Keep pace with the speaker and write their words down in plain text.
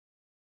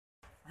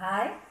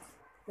Hi,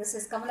 this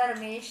is Kamala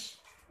Ramesh.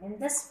 In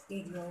this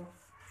video,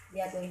 we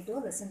are going to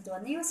listen to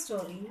a new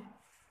story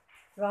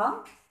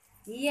from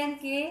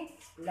ENK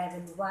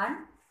Level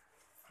 1,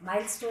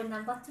 Milestone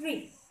number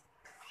 3.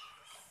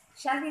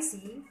 Shall we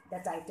see the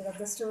title of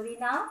the story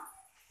now?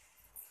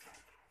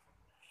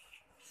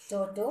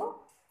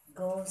 Toto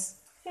Goes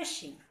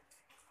Fishing.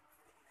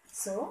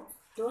 So,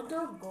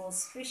 Toto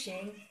Goes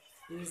Fishing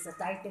is the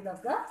title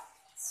of the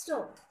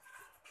story.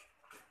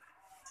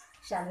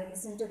 Shall we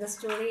listen to the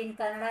story in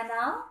Kannada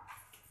now?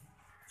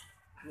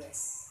 Yes.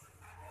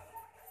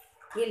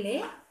 ಇಲ್ಲಿ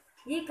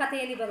ಈ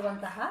ಕಥೆಯಲ್ಲಿ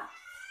ಬರುವಂತಹ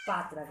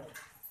ಪಾತ್ರಗಳು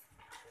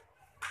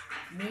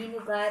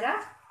ಮೀನುಗಾರ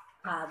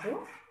ಹಾಗೂ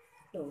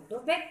Toto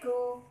ಬೆಕ್ಕು.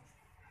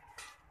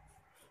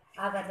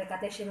 ಹಾಗಾದರೆ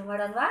ಕತೆ ಶುರು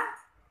ಮಾಡೋಣವಾ?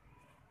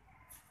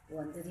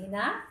 ಒಂದು ದಿನ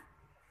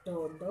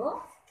ಟೋಟೋ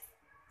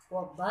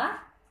ಒಬ್ಬ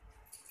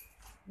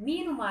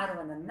ಮೀನು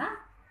ಮಾರುವನನ್ನು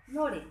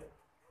ನೋಡಿತು.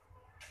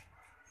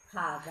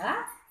 ಆಗ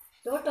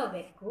ಟೋಟೋ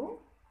ಬೆಕ್ಕು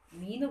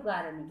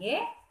ಮೀನುಗಾರನಿಗೆ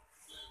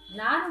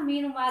ನಾನು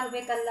ಮೀನು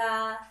ಮಾರಬೇಕಲ್ಲ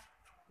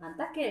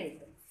ಅಂತ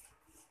ಕೇಳಿತು.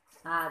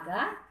 ಆಗ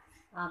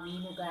ಆ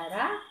ಮೀನುಗಾರ,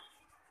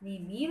 ನೀ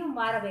ಮೀನು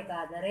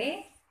ಮಾರಬೇಕಾದರೆ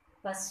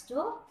ಫಸ್ಟು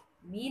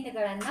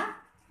ಮೀನುಗಳನ್ನು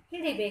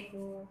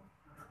ಹಿಡಿಬೇಕು,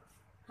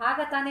 ಆಗ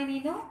ತಾನೇ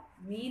ನೀನು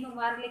ಮೀನು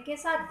ಮಾರಲಿಕ್ಕೆ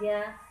ಸಾಧ್ಯ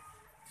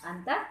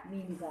ಅಂತ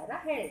ಮೀನುಗಾರ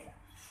ಹೇಳಿದ.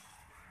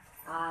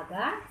 ಆಗ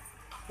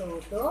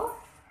ಟೋಟೋ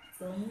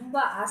ತುಂಬ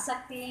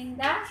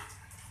ಆಸಕ್ತಿಯಿಂದ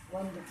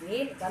ಒಂದು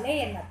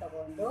ಬಲೆಯನ್ನು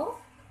ತಗೊಂಡು,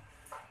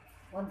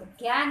 ಒಂದು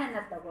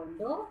ಕ್ಯಾನನ್ನು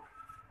ತಗೊಂಡು,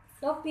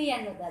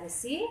 ಟೊಪ್ಪಿಯನ್ನು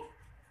ಧರಿಸಿ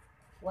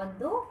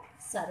ಒಂದು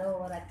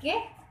ಸರೋವರಕ್ಕೆ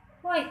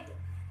ಹೋಯಿತು.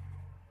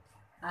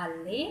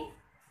 ಅಲ್ಲಿ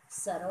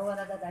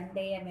ಸರೋವರದ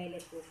ದಂಡೆಯ ಮೇಲೆ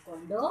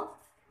ಕೂತ್ಕೊಂಡು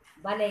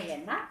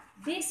ಬಲೆಯನ್ನು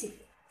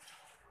ಬೀಸಿತು.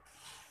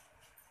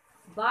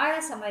 ಭಾಳ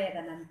ಸಮಯದ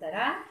ನಂತರ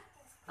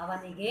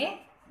ಅವನಿಗೆ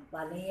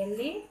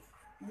ಬಲೆಯಲ್ಲಿ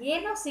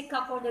ಏನೋ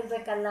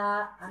ಸಿಕ್ಕಾಕೊಂಡಿರ್ಬೇಕಲ್ಲ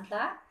ಅಂತ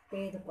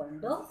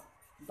ತಿಳಿದುಕೊಂಡು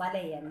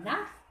ಬಲೆಯನ್ನು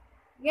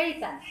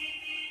ಎಳಿತಾನೆ.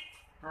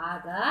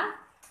 ಆಗ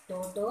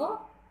ಟೋಟೋ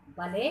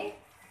ಬಲೆ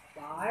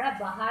ಭಾಳ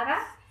ಬಹಾರ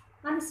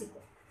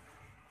ಅನಿಸಿತು.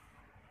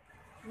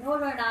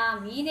 ನೋಡೋಣ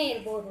ಮೀನೇ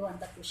ಇರ್ಬೋದು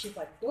ಅಂತ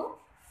ಖುಷಿಪಟ್ಟು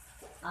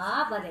ಆ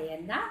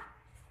ಬಲೆಯನ್ನು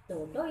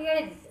ಟೋಟೋ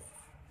ಎಳೆದಿತ್ತು.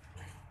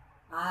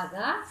 ಆಗ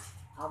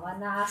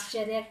ಅವನ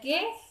ಆಶ್ಚರ್ಯಕ್ಕೆ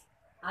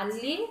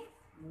ಅಲ್ಲಿ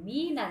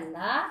ಮೀನಲ್ಲ,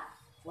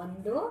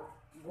 ಒಂದು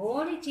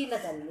ಗೋಣಿ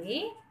ಚೀಲದಲ್ಲಿ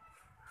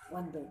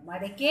ಒಂದು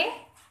ಮಡಕೆ,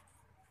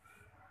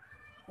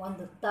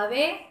 ಒಂದು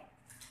ತವೆ,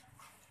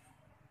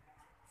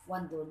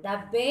 ಒಂದು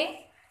ಡಬ್ಬೆ,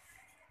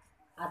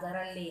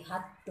 ಅದರಲ್ಲಿ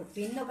 10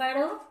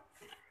 ಪಿನ್ನುಗಳು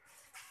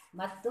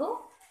ಮತ್ತು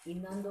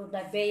ಇನ್ನೊಂದು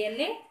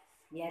ಡಬ್ಬೆಯಲ್ಲಿ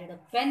 2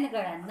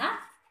 ಪೆನ್ಗಳನ್ನು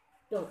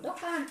ಟೋಟೋ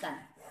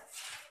ಕಾಣ್ತಾನೆ.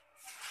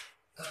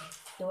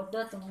 ಟೋಟೋ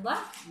ತುಂಬ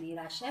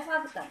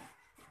ನಿರಾಶೆವಾಗುತ್ತಾನೆ.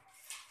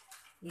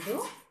 ಇದು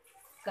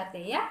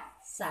ಕಥೆಯ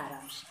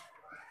ಸಾರಾಂಶ.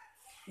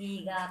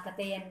 ಈಗ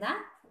ಕಥೆಯನ್ನು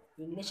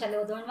ಇಂಗ್ಲೀಷಲ್ಲಿ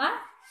ಓದೋಣವಾ?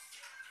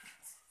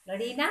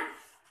 ರೆಡಿನಾ?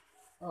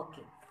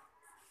 Okay.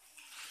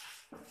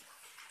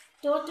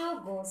 Toto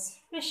goes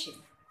fishing.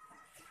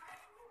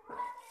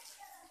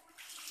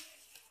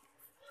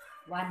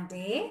 One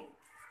day,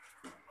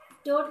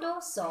 Toto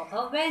saw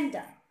a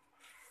vendor.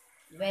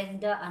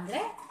 Vendor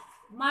andre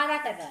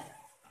ಮಾರಾಟಗಾರ,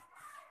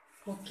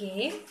 who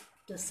came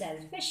to sell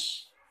fish.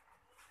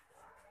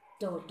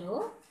 Toto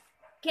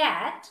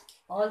cat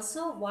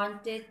also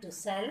wanted to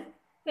sell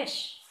fish.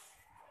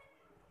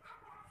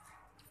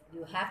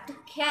 You have to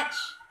catch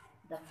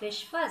the fish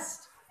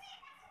first.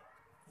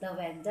 The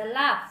vendor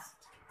laughed.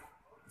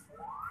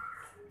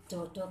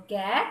 Toto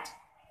cat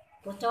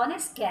put on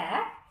his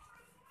cap.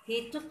 He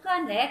took a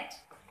net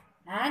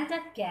and a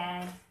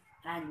can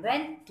and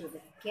went to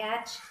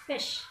catch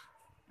fish.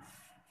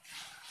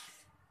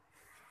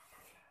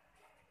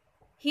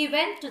 He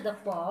went to the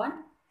pond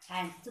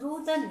and threw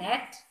the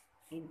net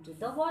into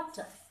the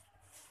water.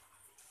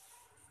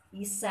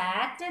 He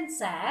sat and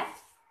sat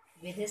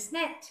with his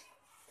net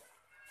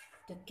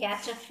to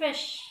catch a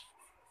fish.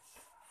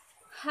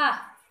 Ha!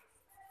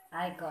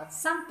 I got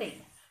something.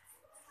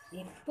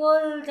 He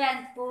pulled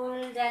and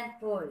pulled and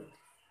pulled.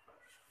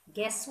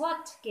 Guess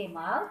what came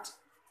out?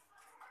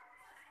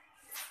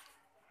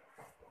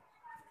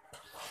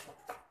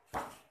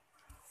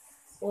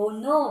 Oh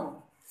no,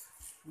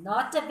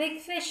 not a big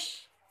fish,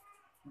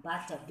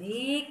 but a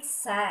big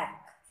sack.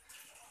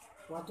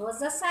 What was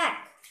the sack?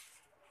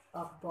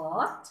 A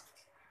pot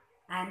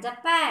and a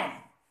pan,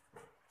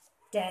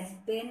 10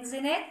 pins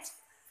in it,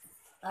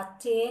 a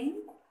tin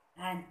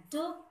and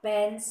 2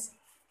 pens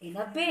in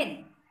a bin.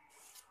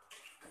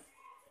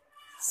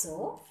 So,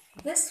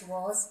 this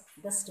was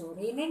the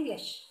story in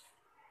English.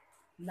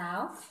 Now,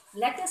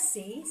 let us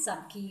see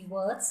some key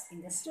words in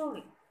the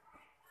story.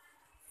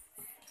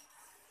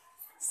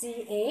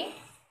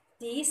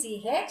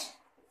 C-A-T-C-H,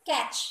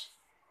 catch.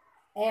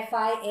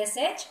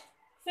 F-I-S-H,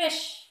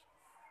 fish.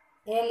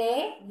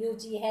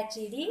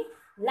 L-A-U-G-H-E-D,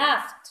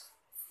 laughed.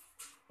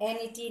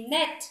 N-E-T,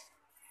 net.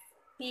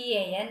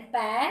 P-A-N,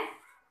 pan.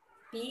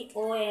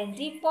 P-O-N-D,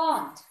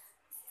 pond.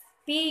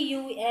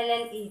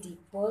 P-U-L-L-E-D,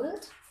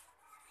 pulled.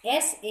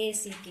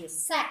 S-A-C-K,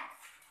 sack.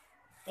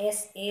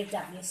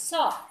 S-A-W,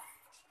 saw.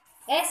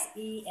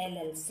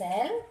 S-E-L-L,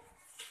 cell.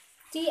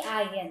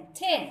 T-I-N,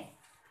 tin.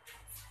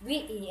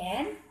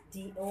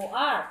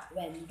 V-E-N-D-O-R,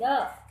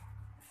 vendor.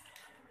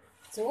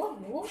 So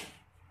ಇವು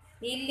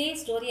ಇಲ್ಲಿ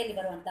ಸ್ಟೋರಿಯಲ್ಲಿ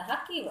ಬರುವಂತಹ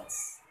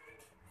keywords.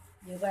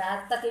 ಇವುಗಳ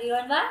ಅರ್ಥ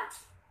ತಿಳಿಯೋಣ.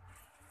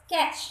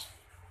 Catch,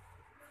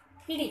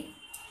 ಹಿಡಿ.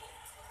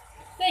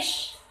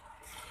 Fish,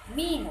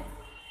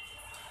 ಮೀನು.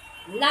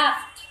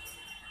 Loft,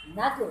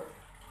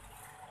 ನಗು.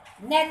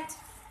 Net,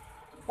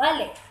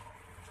 ಬಲೆ.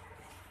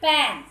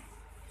 ಪ್ಯಾನ್,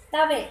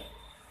 ತವೆ.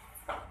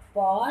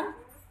 ಪಾಂಡ್,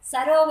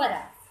 ಸರೋವರ.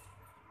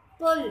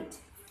 ಪುಲ್ಡ್,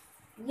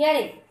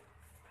 ಎಳೆ.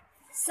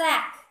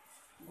 ಸ್ಯಾಕ್,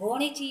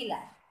 ಗೋಣಿಚೀಲ.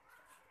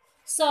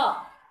 ಸಾ,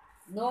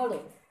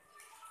 ನೋಡು.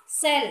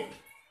 ಸೆಲ್,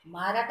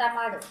 ಮಾರಾಟ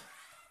ಮಾಡು.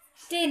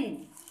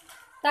 ಟಿನ್,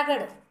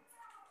 ತಗಡು.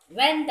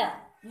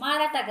 ವೆಂಡರ್,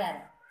 ಮಾರಾಟಗಾರ.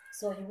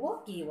 ಸೊ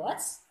ಇವು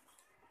ಕೀವರ್ಡ್ಸ್.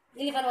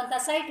 ಇಲ್ಲಿ ಬರುವಂಥ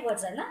ಸೈಟ್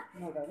ವರ್ಡ್ಸನ್ನು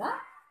ನೋಡೋಣ.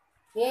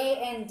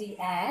 AND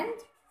and,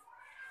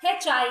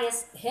 HIS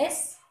his,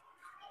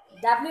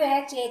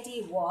 WHAT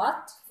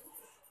what,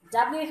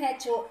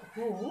 WHO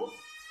who,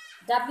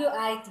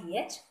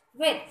 WITH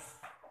with.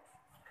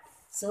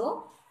 So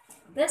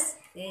this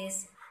is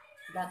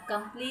the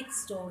complete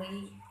story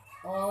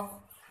of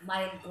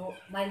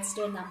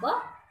milestone number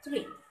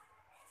 3.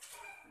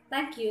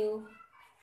 Thank you.